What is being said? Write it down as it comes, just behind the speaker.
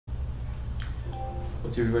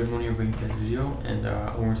What's up everybody, Moon here bringing today's video, and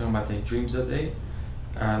we're talking about the Dreams update.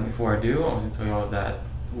 Before I do, I was going to tell you all that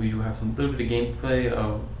we do have some little bit of gameplay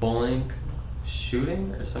of bowling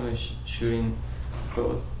shooting, or something shooting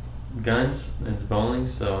with guns, and it's bowling,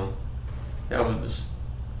 so that was just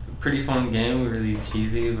a pretty fun game, really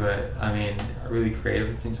cheesy, but I mean, really creative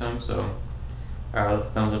at the same time, so let's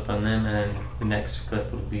thumbs up on them, and then the next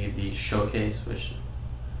clip will be the showcase, which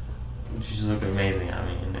just looked amazing. I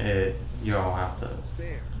mean, you all have to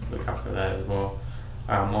look out for that as well.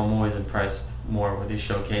 I'm always impressed more with these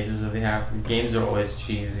showcases that they have. Games are always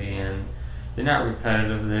cheesy and they're not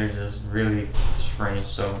repetitive, they're just really strange.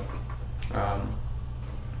 So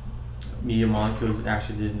Media Molecules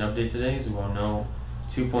actually did an update today, as we all know,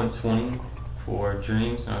 2.20 for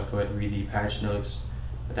Dreams. Now let's go ahead and read the patch notes.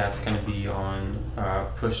 That's going to be on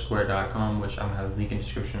pushsquare.com, which I'm going to have a link in the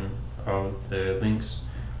description of the links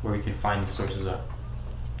where you can find the sources up.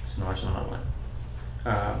 So watch on that one.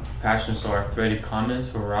 Patch notes are threaded comments.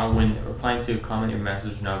 Hurrah! When replying to a comment, your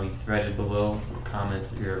message will now be threaded below the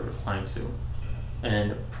comment you're replying to.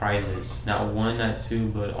 And prizes. Not one, not two,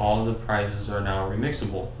 but all the prizes are now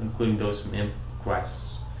remixable, including those from Imp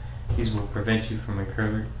Quests. These will prevent you from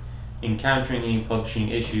encountering any publishing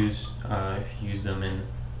issues if you use them in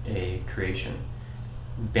a creation.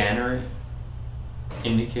 Banner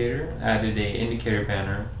indicator. Added a indicator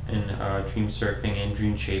banner in DreamSurfing and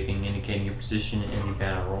DreamShaping, indicating your position in the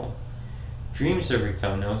banner roll. DreamSurfing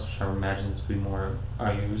Thumbnails, which I imagine this will be more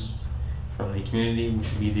used from the community, which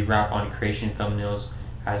would be the wrap on creation thumbnails,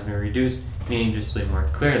 has been reduced, meaning just like more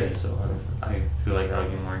clearly. So I feel like that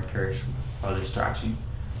would be more encouraged others to actually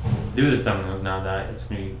do the thumbnails now that it's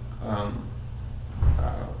going to be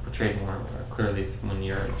portrayed more clearly when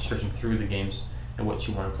you're searching through the games and what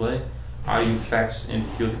you want to play. Audio effects and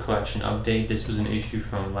field collection update. This was an issue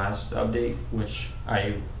from last update, which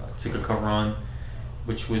I took a cover on,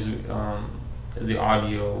 which was the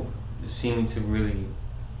audio seeming to really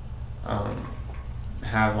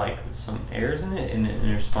have like some errors in it,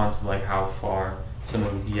 in response to like how far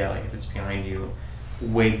something would be at, like if it's behind you,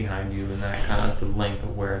 way behind you, and that kind of like the length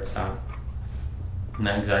of where it's at.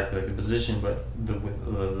 Not exactly like the position, but the width,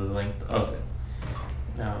 the length of it.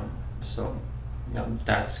 So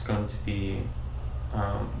that's going to be,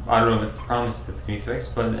 I don't know if it's promised that's going to be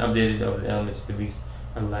fixed, but an updated of the elements released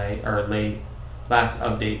late last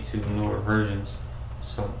update to newer versions.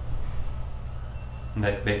 So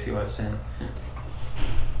that's basically what I'm saying.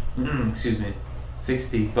 Excuse me. Fix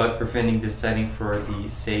the bug preventing the setting for the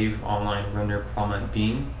save online render prominent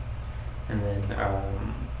beam. And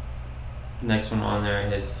then next one on there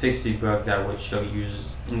is fix the bug that would show users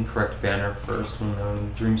incorrect banner first when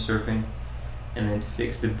loading DreamSurfing. And then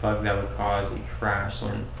fix the bug that would cause a crash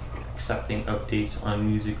when accepting updates on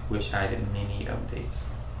music, which had mini updates.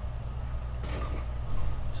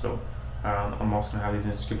 So I'm also going to have these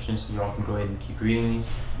in the description, so y'all can go ahead and keep reading these.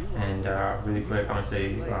 And really quick, I want to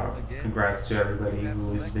say congrats to everybody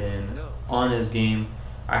who has been on this game.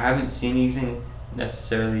 I haven't seen anything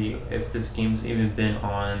necessarily if this game's even been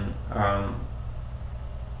on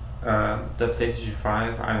the PlayStation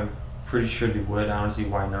 5. I'm pretty sure they would. I don't see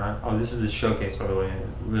why not. Oh, this is the showcase, by the way.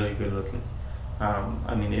 Really good looking.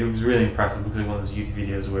 I mean, it was really impressive. It looks like one of those YouTube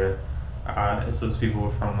videos where it's those people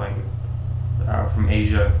from like from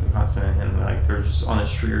Asia, from the continent, and like they're just on the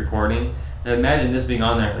street recording. And imagine this being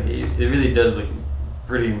on there. Like it really does look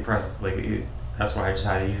pretty impressive. Like that's why I just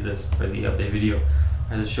had to use this for the update video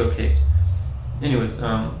as a showcase. Anyways,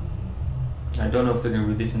 I don't know if they're gonna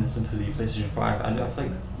be releasing this into the PlayStation 5. I feel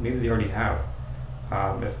like maybe they already have.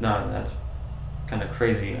 If not, that's kind of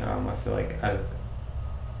crazy. I feel like out of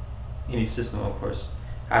any system, of course,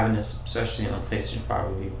 having this, especially on PlayStation 5,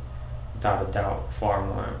 would be without a doubt far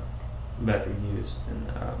more better used than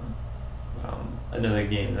another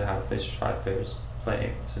game that have PlayStation 5 players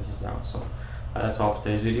play since it's out. So that's all for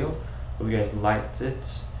today's video. Hope you guys liked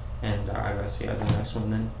it, and I gotta see you guys in the next one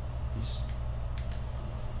then. Peace.